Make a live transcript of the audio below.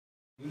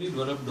Newly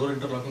developed door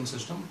interlocking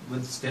system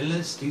with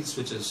stainless steel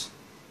switches.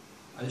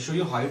 I'll show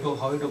you how it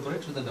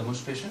operates with a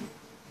demonstration.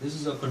 This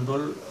is a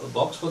control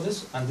box for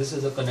this, and this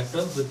is a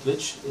connector with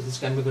which this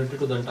can be connected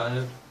to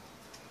the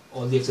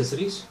all the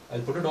accessories. I'll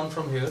put it on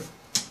from here.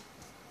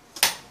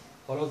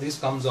 All of these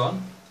comes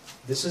on.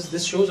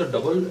 This shows a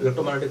double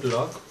electromagnetic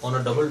lock on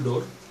a double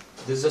door.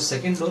 This is a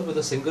second door with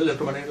a single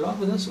electromagnetic lock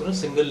with a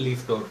single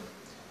leaf door.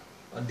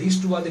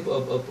 These two are the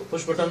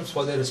push buttons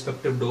for their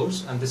respective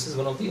doors, and this is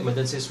one of the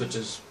emergency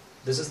switches.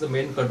 This is the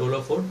main controller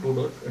for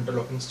two-door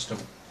interlocking system.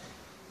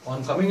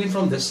 On coming in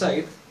from this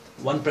side,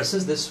 one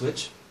presses this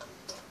switch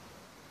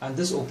and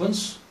this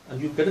opens,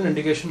 and you get an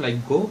indication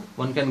like go.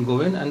 One can go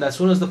in, and as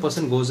soon as the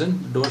person goes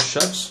in, the door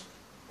shuts.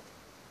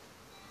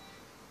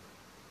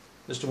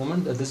 Just a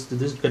moment,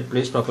 this get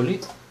placed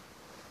properly.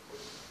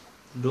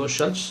 Door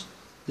shuts.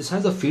 This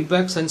has a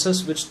feedback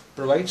sensors which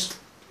provides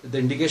the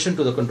indication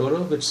to the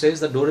controller which says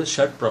the door is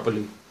shut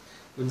properly.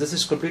 When this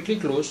is completely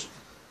closed,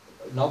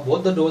 now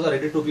both the doors are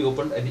ready to be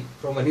opened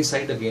from any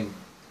side again.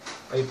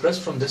 I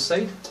press from this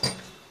side,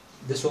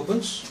 this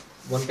opens,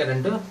 one can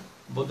enter.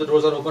 Both the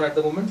doors are open at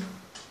the moment.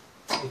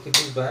 I keep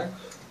this back,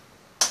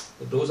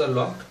 the doors are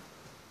locked.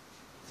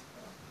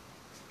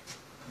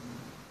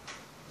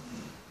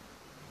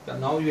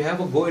 Now you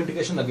have a go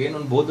indication again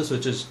on both the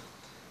switches.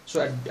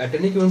 So at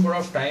any given point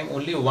of time,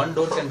 only one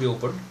door can be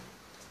opened.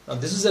 Now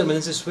this is the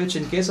emergency switch.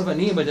 In case of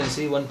any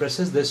emergency, one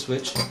presses this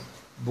switch,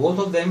 both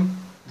of them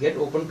get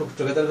opened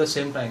together at the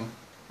same time,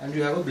 and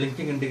you have a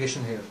blinking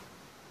indication here.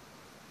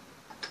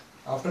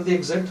 After the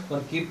exit,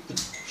 one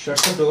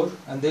shuts the door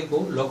and they go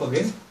lock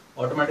again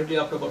automatically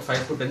after about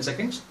 5 to 10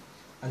 seconds,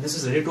 and this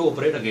is ready to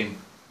operate again.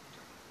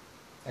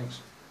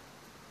 Thanks.